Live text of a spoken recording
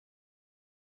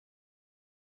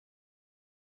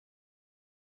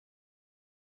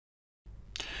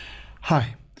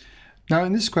Hi. Now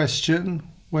in this question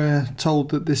we're told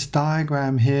that this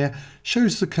diagram here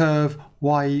shows the curve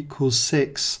y equals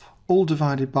 6 all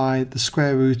divided by the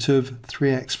square root of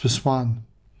 3x plus 1.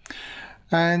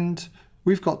 And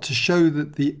we've got to show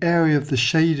that the area of the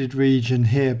shaded region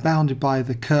here bounded by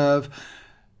the curve,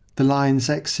 the lines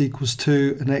x equals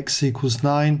 2 and x equals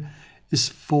 9, is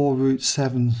 4 root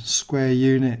 7 square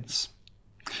units.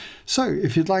 So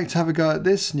if you'd like to have a go at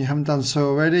this and you haven't done so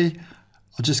already,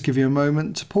 I'll just give you a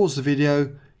moment to pause the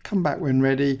video, come back when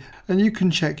ready, and you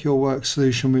can check your work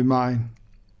solution with mine.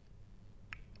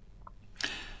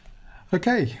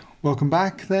 Okay, welcome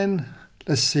back then.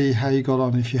 Let's see how you got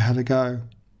on if you had a go.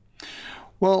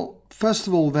 Well, first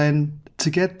of all then, to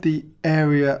get the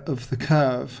area of the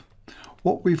curve,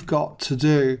 what we've got to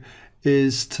do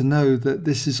is to know that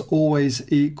this is always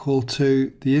equal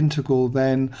to the integral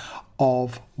then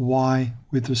of y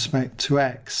with respect to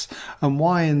x. And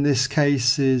y in this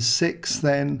case is 6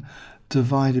 then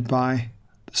divided by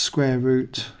the square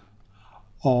root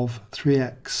of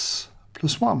 3x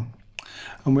plus 1.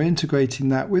 And we're integrating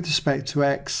that with respect to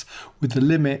x with the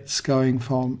limits going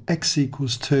from x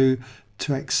equals 2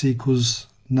 to x equals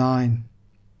 9.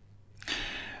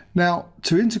 Now,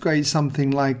 to integrate something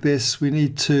like this, we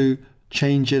need to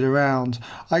change it around.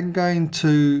 I'm going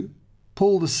to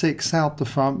pull the 6 out the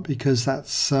front because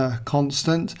that's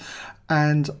constant,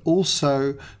 and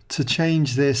also to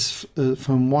change this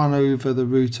from 1 over the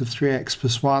root of 3x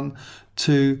plus 1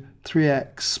 to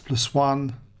 3x plus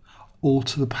 1 all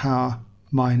to the power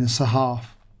minus a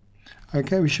half.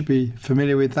 Okay, we should be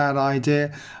familiar with that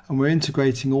idea, and we're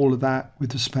integrating all of that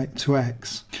with respect to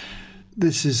x.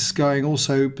 This is going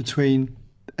also between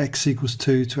x equals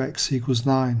 2 to x equals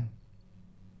 9.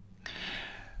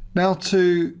 Now,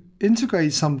 to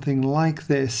integrate something like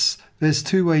this, there's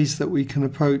two ways that we can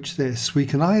approach this. We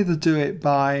can either do it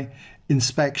by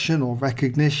inspection or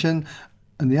recognition,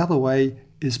 and the other way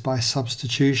is by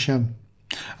substitution.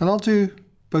 And I'll do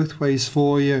both ways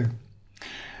for you.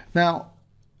 Now,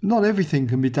 not everything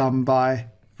can be done by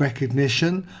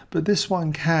recognition, but this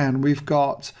one can. We've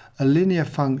got a linear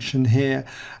function here,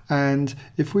 and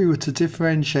if we were to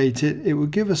differentiate it, it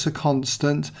would give us a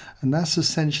constant, and that's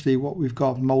essentially what we've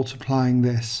got multiplying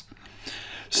this.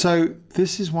 So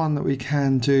this is one that we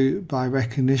can do by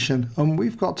recognition, and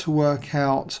we've got to work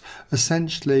out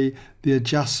essentially the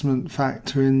adjustment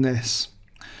factor in this.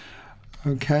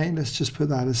 Okay, let's just put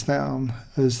that as down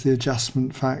as the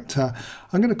adjustment factor.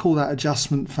 I'm going to call that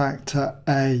adjustment factor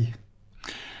A.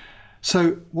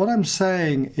 So what I'm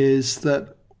saying is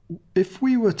that if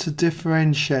we were to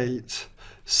differentiate,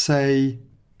 say,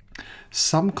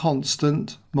 some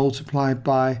constant multiplied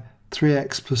by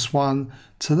 3x plus 1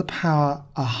 to the power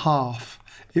a half,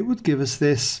 it would give us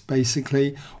this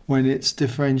basically when it's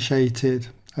differentiated.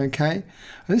 Okay,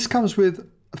 and this comes with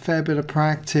a fair bit of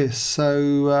practice,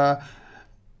 so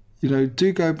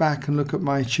do go back and look at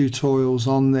my tutorials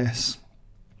on this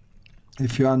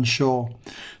if you're unsure.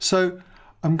 So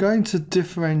I'm going to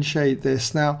differentiate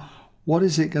this. Now, what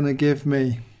is it going to give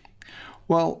me?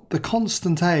 Well, the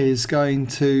constant a is going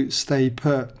to stay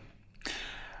put,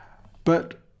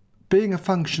 but being a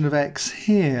function of x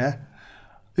here,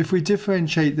 if we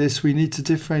differentiate this, we need to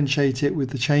differentiate it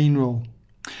with the chain rule.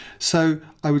 So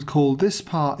I would call this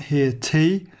part here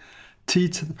t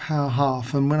to the power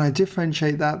half, and when I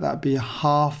differentiate that, that'd be a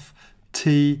half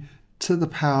t to the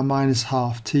power minus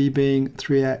half, t being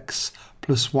 3x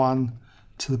plus 1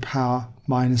 to the power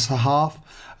minus a half,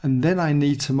 and then I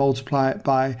need to multiply it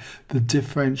by the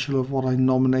differential of what I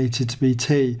nominated to be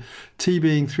t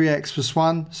being 3x plus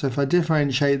 1, so if I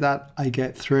differentiate that, I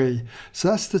get 3. So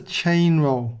that's the chain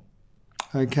rule,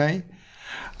 okay?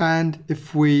 And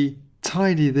if we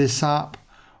tidy this up,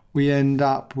 we end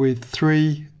up with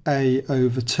 3a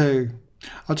over 2.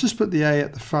 I'll just put the a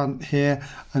at the front here,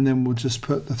 and then we'll just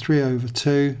put the 3 over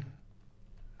 2,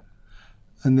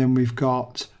 and then we've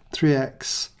got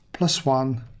 3x plus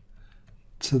 1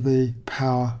 to the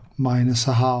power minus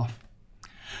a half.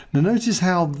 Now notice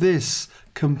how this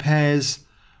compares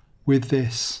with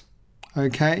this,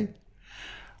 okay?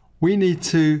 We need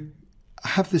to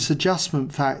have this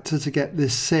adjustment factor to get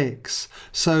this 6.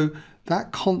 So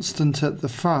that constant at the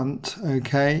front,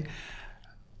 okay,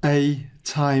 a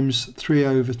times 3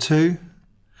 over 2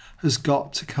 has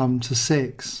got to come to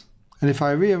 6. And if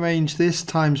I rearrange this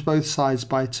times both sides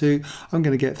by 2, I'm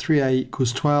going to get 3a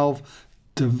equals 12,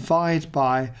 divide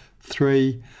by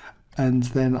 3, and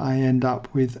then I end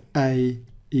up with a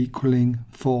equaling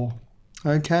 4.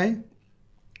 Okay?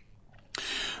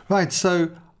 Right, so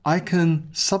I can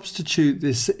substitute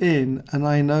this in, and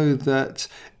I know that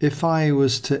if I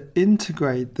was to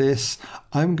integrate this,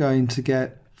 I'm going to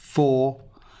get 4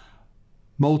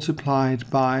 multiplied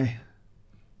by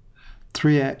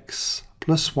 3x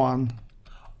plus 1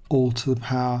 all to the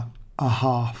power a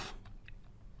half.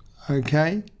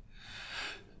 Okay?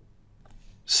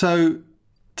 So it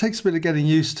takes a bit of getting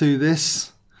used to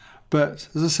this, but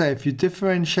as I say, if you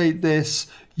differentiate this,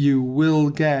 you will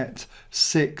get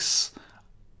 6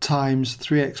 times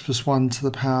 3x plus 1 to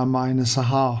the power minus a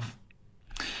half.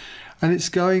 And it's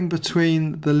going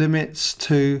between the limits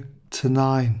 2 to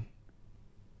 9.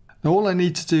 Now all I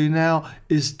need to do now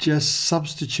is just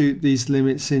substitute these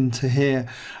limits into here.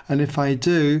 And if I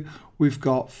do, we've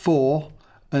got 4.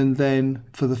 And then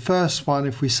for the first one,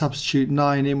 if we substitute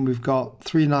 9 in, we've got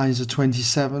 3 9s are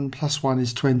 27, plus 1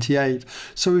 is 28.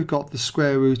 So we've got the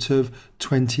square root of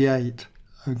 28,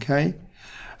 okay?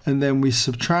 And then we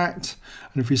subtract,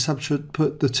 and if we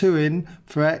put the 2 in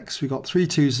for x, we've got 3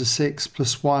 2s are 6,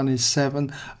 plus 1 is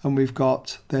 7, and we've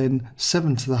got then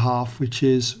 7 to the half, which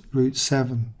is root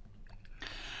 7.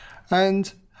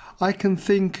 And I can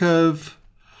think of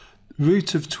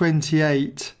root of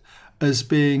 28 as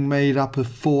being made up of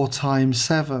 4 times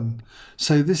 7.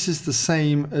 So this is the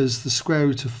same as the square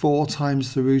root of 4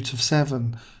 times the root of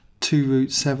 7, 2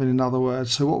 root 7 in other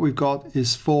words. So what we've got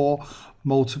is 4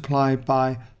 multiplied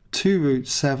by 2 root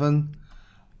 7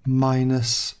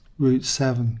 minus root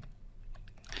 7.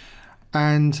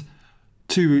 And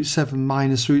 2 root 7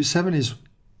 minus root 7 is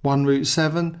 1 root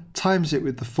 7, times it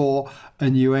with the 4,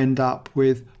 and you end up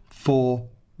with 4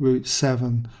 root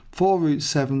 7. 4 root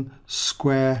 7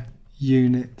 square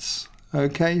units,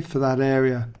 okay, for that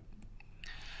area.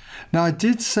 Now I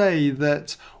did say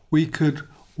that we could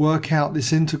work out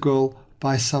this integral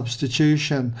by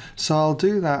substitution, so I'll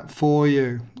do that for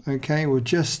you, okay. We'll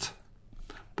just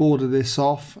border this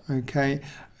off, okay,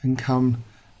 and come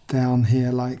down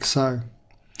here like so.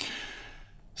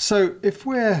 So if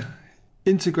we're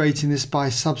integrating this by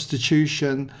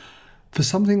substitution, for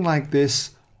something like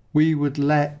this, we would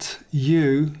let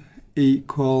u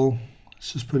equal,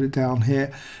 let's just put it down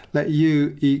here, let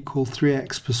u equal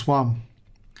 3x plus 1.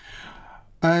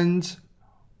 And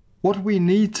what we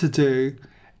need to do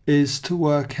is to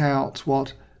work out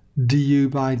what du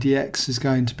by dx is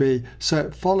going to be. So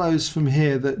it follows from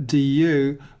here that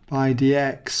du by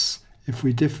dx, if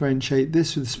we differentiate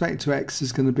this with respect to x,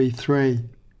 is going to be 3.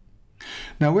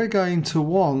 Now we're going to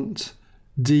want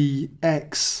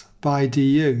dx by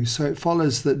du, so it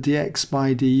follows that dx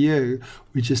by du,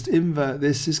 we just invert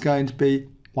this, is going to be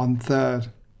 1/3.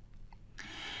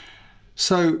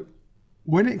 So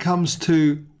when it comes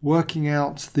to working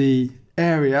out the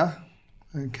area,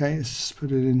 okay, let's just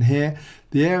put it in here,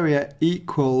 the area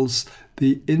equals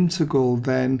the integral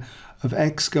then of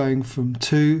x going from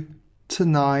 2 to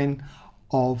 9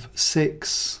 of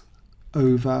 6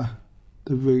 over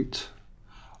the root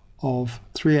of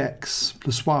 3x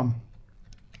plus 1.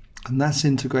 And that's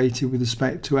integrated with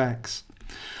respect to x.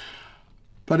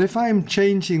 But if I'm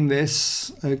changing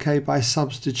this, okay, by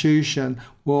substitution,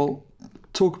 we'll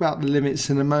talk about the limits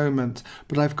in a moment,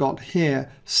 but I've got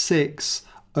here 6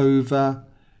 over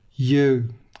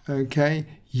u, okay,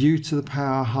 u to the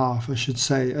power half, I should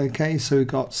say, okay, so we've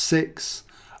got 6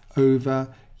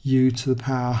 over u to the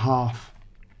power half.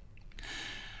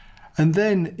 And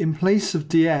then in place of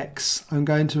dx, I'm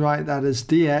going to write that as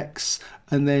dx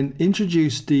and then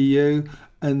introduce du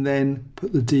and then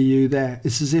put the du there.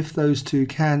 It's as if those two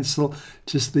cancel,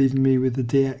 just leaving me with the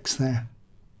dx there.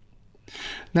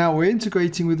 Now we're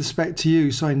integrating with respect to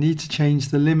u, so I need to change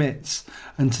the limits.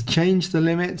 And to change the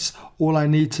limits, all I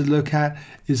need to look at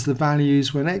is the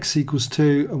values when x equals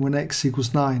 2 and when x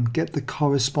equals 9. Get the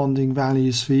corresponding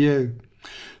values for u.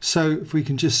 So if we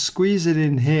can just squeeze it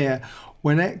in here,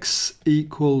 when x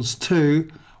equals 2,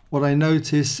 what I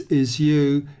notice is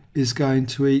u is going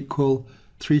to equal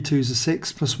 3 2s are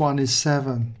 6 plus 1 is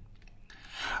 7.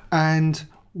 And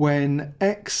when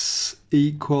x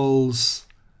equals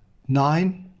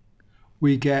 9,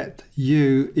 we get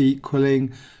u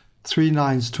equaling 3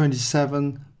 9s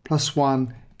 27 plus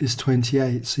 1 is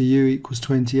 28. So u equals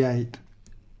 28.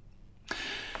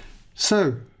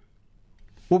 So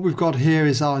what we've got here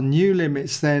is our new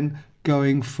limits then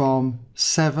going from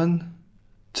 7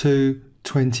 to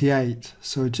 28.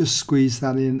 So just squeeze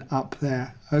that in up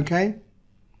there, okay?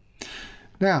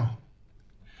 Now,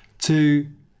 to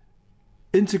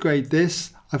integrate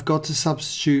this, I've got to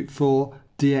substitute for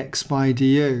dx by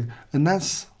du, and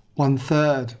that's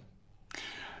 1/3.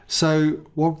 So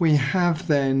what we have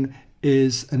then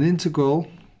is an integral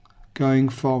going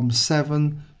from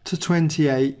 7 to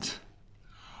 28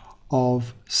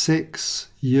 of 6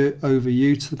 u over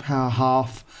u to the power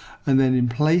half, and then in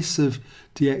place of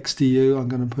dx du I'm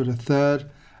going to put 1/3,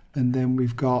 and then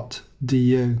we've got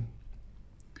du.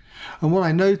 And what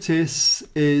I notice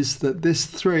is that this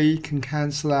 3 can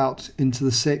cancel out into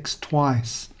the 6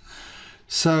 twice.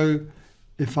 So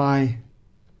if I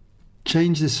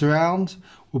change this around,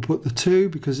 we'll put the 2,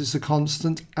 because it's a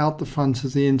constant, out the front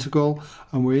of the integral,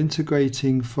 and we're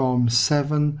integrating from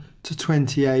 7 to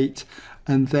 28,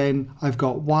 and then I've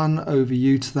got 1 over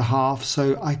u to the half,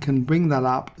 so I can bring that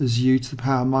up as u to the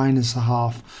power minus a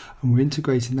half, and we're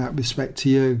integrating that with respect to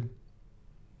u.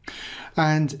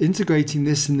 And integrating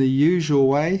this in the usual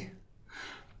way,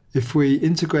 if we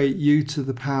integrate u to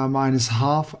the power minus a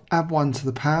half, add 1 to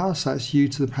the power, so that's u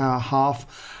to the power half,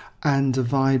 and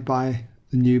divide by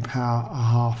the new power a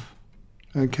half.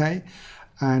 Okay,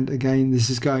 and again this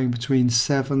is going between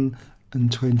 7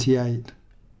 and 28.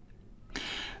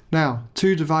 Now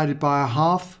 2 divided by a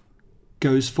half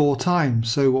goes 4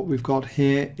 times, so what we've got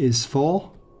here is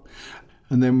 4,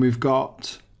 and then we've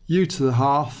got u to the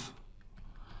half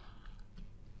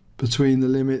between the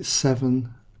limits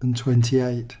 7 and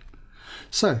 28.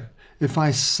 So if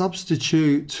I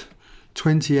substitute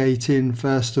 28 in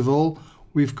first of all,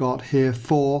 we've got here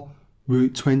 4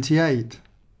 root 28.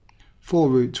 4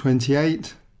 root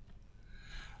 28,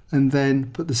 and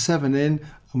then put the 7 in,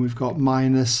 and we've got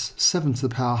minus 7 to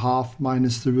the power half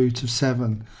minus the root of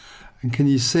 7. And can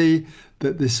you see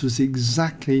that this was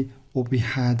exactly what we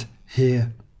had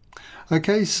here?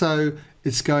 Okay, so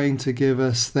it's going to give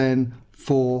us then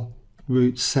 4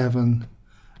 root 7,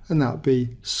 and that would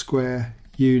be square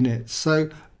units. So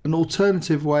an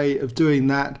alternative way of doing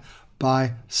that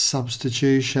by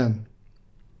substitution.